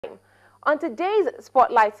On today's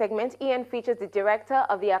Spotlight segment, Ian features the director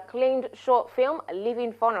of the acclaimed short film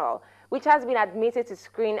Living Funeral, which has been admitted to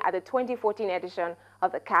screen at the 2014 edition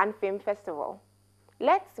of the Cannes Film Festival.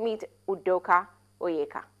 Let's meet Udoka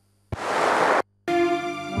Oyeka.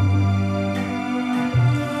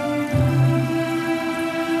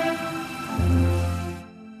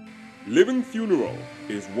 Living Funeral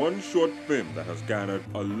is one short film that has garnered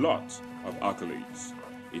a lot of accolades.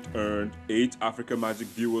 It earned 8 Africa Magic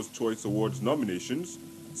Viewers' Choice Awards nominations,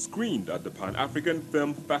 screened at the Pan-African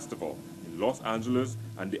Film Festival in Los Angeles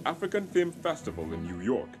and the African Film Festival in New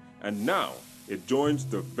York, and now it joins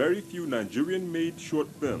the very few Nigerian-made short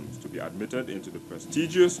films to be admitted into the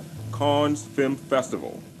prestigious Cannes Film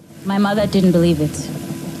Festival. My mother didn't believe it,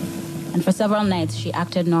 and for several nights she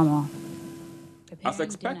acted normal. As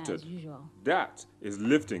expected, that is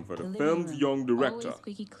lifting for the film's young director,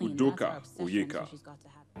 Udoka Oyeka.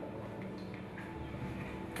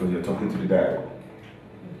 So you're talking to the diary.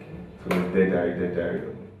 So it's dead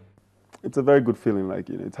diary. It's a very good feeling. Like,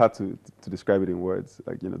 it's hard to describe it in words.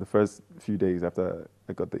 Like, the first few days after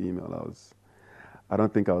I got the email, I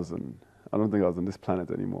don't think I was on this planet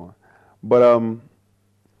anymore. But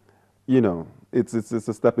it's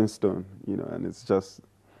a stepping stone. And it's just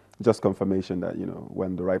confirmation that we're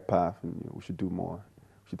on the right path, and we should do more.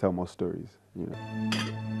 We should tell more stories.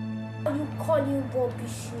 Are you calling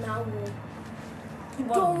rubbish now? You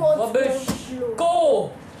don't want rubbish.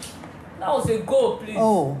 Go! That was a go, please.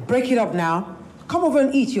 Oh, break it up now. Come over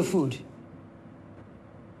and eat your food.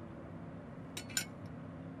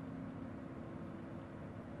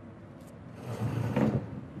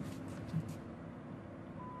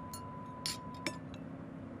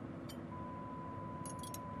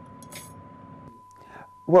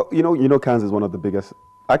 Well, Cannes is one of the biggest.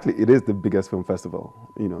 Actually, it is the biggest film festival,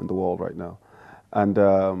 in the world right now,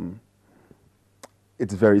 and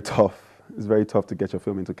it's very tough. It's very tough to get your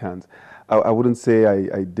film into Cannes. I wouldn't say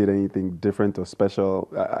I did anything different or special.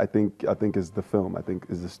 I think it's the film. I think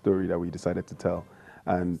it's the story that we decided to tell,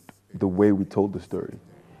 and the way we told the story.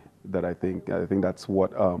 That I think that's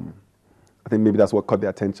what I think maybe that's what caught the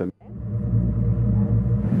attention.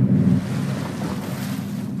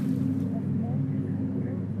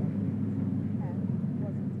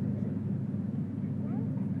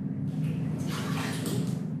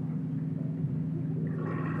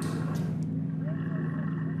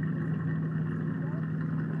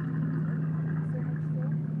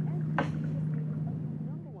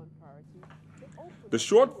 The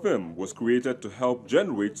short film was created to help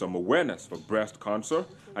generate some awareness for breast cancer,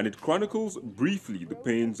 and it chronicles briefly the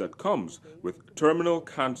pains that comes with terminal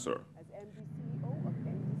cancer.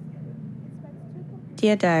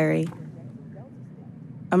 Dear Diary,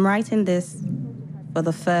 I'm writing this for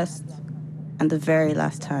the first and the very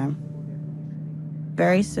last time.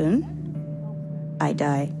 Very soon, I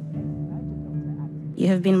die. You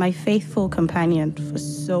have been my faithful companion for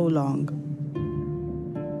so long.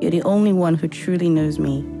 You're the only one who truly knows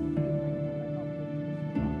me.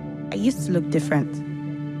 I used to look different,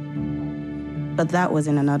 but that was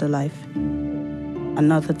in another life,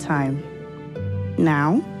 another time.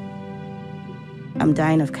 Now, I'm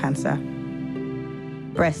dying of cancer,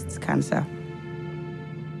 breast cancer.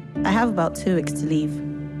 I have about 2 weeks to live,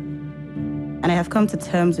 and I have come to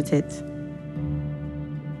terms with it,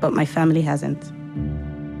 but my family hasn't.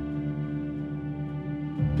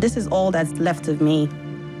 This is all that's left of me,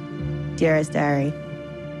 dearest diary.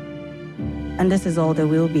 And this is all there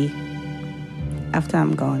will be after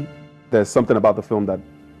I'm gone. There's something about the film that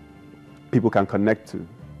people can connect to.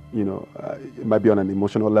 It might be on an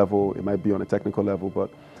emotional level, it might be on a technical level,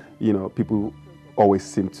 but people always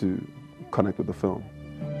seem to connect with the film.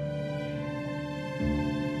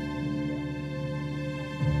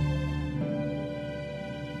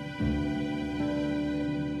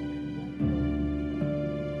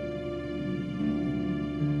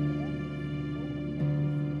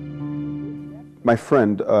 My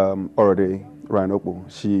friend, Orode Ryan,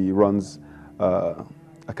 she runs a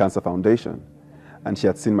cancer foundation, and she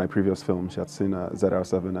had seen my previous film. She had seen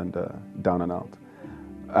ZR7 and Down and Out,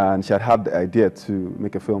 and she had the idea to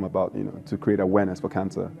make a film about, to create awareness for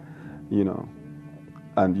cancer,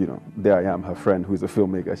 and there I am, her friend who is a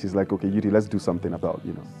filmmaker. She's like, okay, Yudi, let's do something about,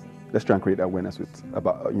 let's try and create awareness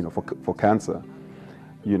for cancer,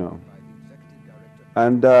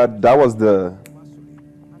 and that was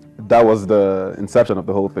the inception of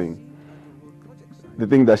the whole thing. The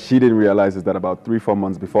thing that she didn't realize is that about 3-4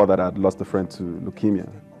 months before that, I had lost a friend to leukemia.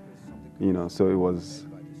 So it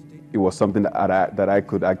was something that I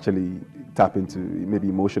could actually tap into, maybe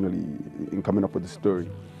emotionally, in coming up with the story.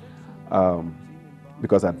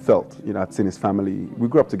 because I'd felt, I'd seen his family. We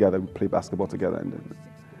grew up together, we played basketball together, and then,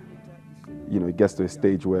 it gets to a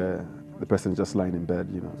stage where the person is just lying in bed,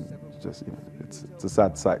 it's a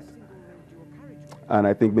sad sight. And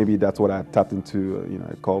I think maybe that's what I tapped into.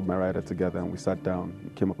 I called my writer together and we sat down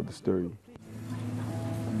and came up with the story.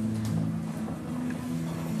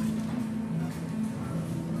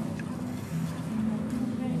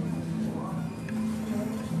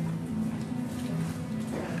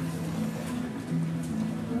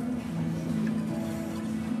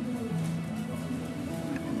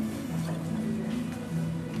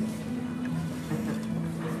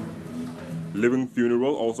 Living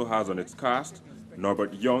Funeral also has on its cast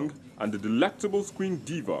Norbert Young and the delectable screen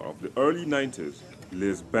diva of the early 90s,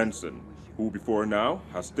 Liz Benson, who before now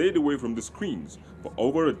has stayed away from the screens for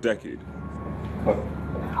over a decade.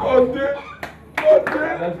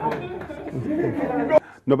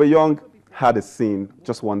 Norbert Young had a scene,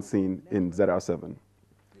 just one scene in ZR7.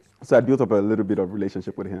 So I built up a little bit of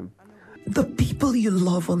relationship with him. The people you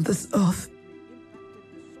love on this earth,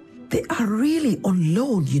 they are really on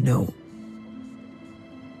loan,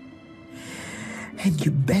 And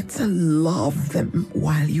you better love them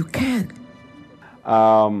while you can.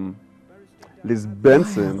 Liz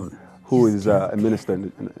Benson, who is a minister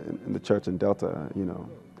in the church in Delta,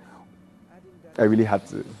 I really had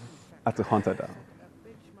to hunt her down.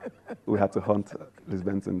 We had to hunt Liz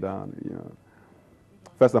Benson down,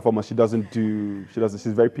 First and foremost,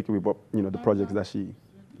 she's very picky with what, the projects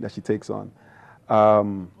that she takes on.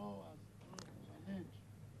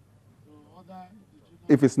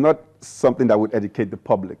 If it's not something that would educate the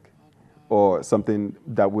public or something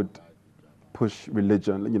that would push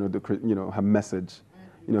religion, her message,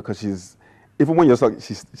 because even when you're talking,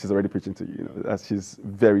 she's already preaching to you, that she's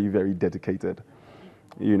very, very dedicated,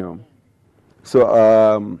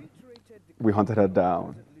 So we hunted her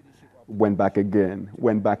down, went back again,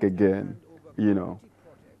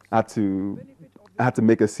 I had to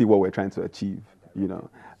make her see what we're trying to achieve,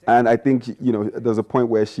 And I think, there's a point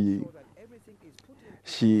where she,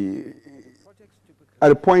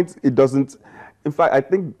 at a point, it doesn't, in fact, I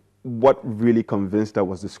think what really convinced her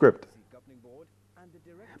was the script.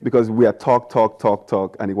 Because we had talked,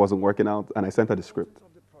 and it wasn't working out, and I sent her the script.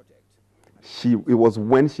 It was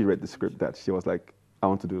when she read the script that she was like, I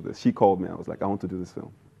want to do this. She called me, I was like, I want to do this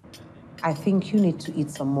film. I think you need to eat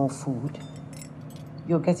some more food.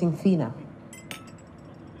 You're getting thinner.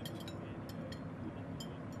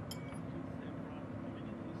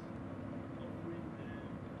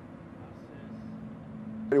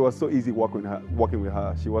 It was so easy working with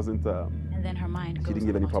her. She wasn't. And then her mind. She didn't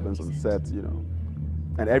give any problems on set,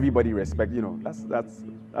 And everybody respect. That's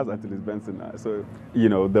Auntie Liz Benson. So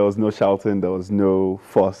there was no shouting, there was no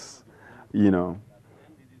fuss.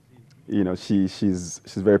 She's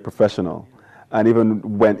very professional. And even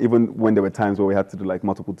when there were times where we had to do like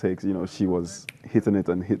multiple takes, she was hitting it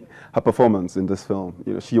and hit her performance in this film.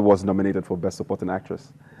 She was nominated for Best Supporting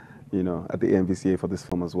Actress, at the AMVCA for this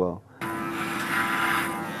film as well.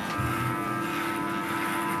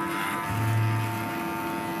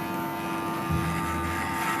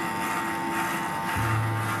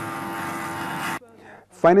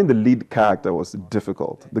 Finding the lead character was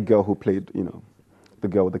difficult. The girl who played, the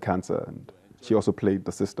girl with the cancer, and she also played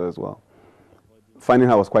the sister as well. Finding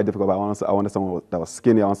her was quite difficult. But I wanted someone that was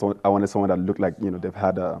skinny. I wanted someone that looked like, they've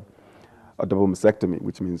had a double mastectomy,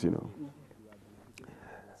 which means,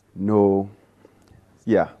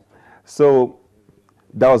 yeah. So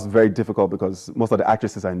that was very difficult because most of the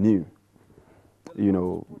actresses I knew,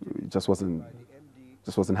 it just wasn't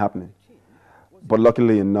happening. But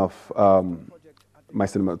luckily enough, my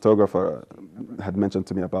cinematographer had mentioned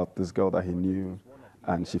to me about this girl that he knew,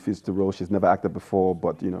 and she fits the role. She's never acted before,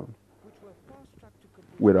 but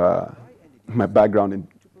with my background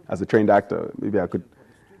as a trained actor, maybe I could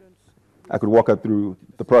walk her through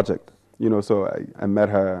the project. So I met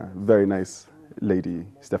her, very nice lady,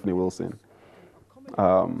 Stephanie Wilson.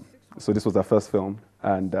 So this was her first film,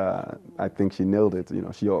 and I think she nailed it.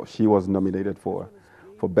 She was nominated for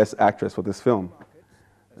Best Actress for this film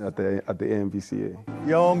at the AMVCA.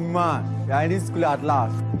 Young man, you're in this school at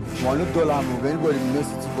last. $1 move, anybody knows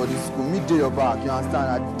it for this school. Me day your back, you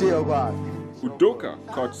understand? I day your back. Udoka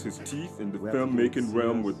cuts his teeth in the filmmaking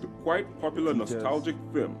realm with the quite popular nostalgic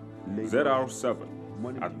film ZR7.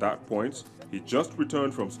 At that point, he just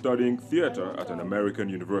returned from studying theater at an American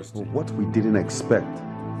university. What we didn't expect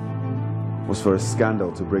was for a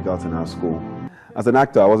scandal to break out in our school. As an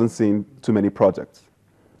actor, I wasn't seeing too many projects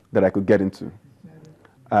that I could get into.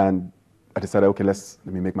 And I decided, okay, let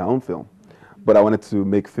me make my own film. But I wanted to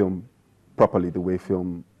make film properly, the way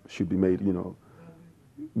film should be made.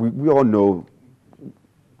 We all know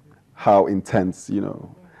how intense, you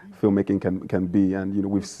know, filmmaking can be. And, you know,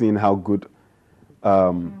 we've seen how good,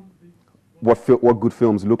 what good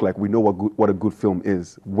films look like. We know what a good film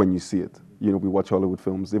is when you see it. You know, we watch Hollywood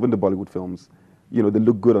films, even the Bollywood films, you know, they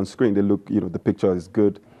look good on screen. They look, you know, the picture is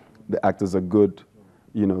good, the actors are good,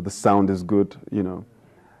 you know, the sound is good, you know.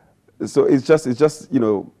 So it's just, you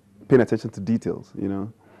know, paying attention to details, you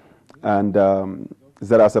know. And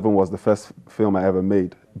ZR7 was the first film I ever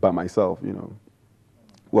made by myself, you know.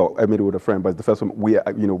 Well, I made it with a friend, but it's the first film we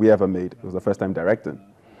ever made. It was the first time directing.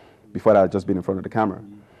 Before that, I'd just been in front of the camera.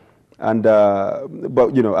 And,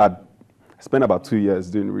 but, you know, I spent about 2 years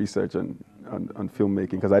doing research on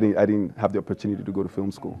filmmaking because I didn't have the opportunity to go to film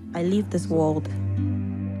school. I leave this world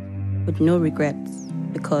with no regrets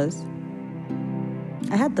because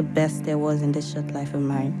I had the best there was in this short life of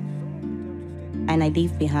mine. And I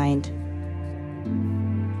leave behind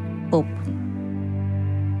hope.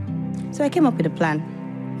 So I came up with a plan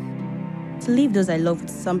to leave those I love with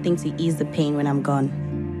something to ease the pain when I'm gone.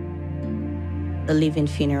 A living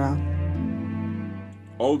funeral.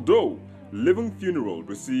 Although Living Funeral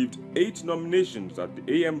received 8 nominations at the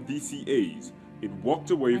AMVCAs, it walked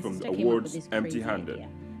away from the awards empty-handed.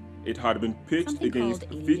 It had been pitched against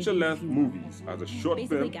feature-length movies as a short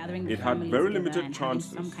film. It had very limited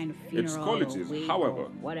chances. Its qualities, however,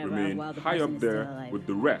 remain high up there with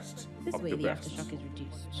the rest of the best.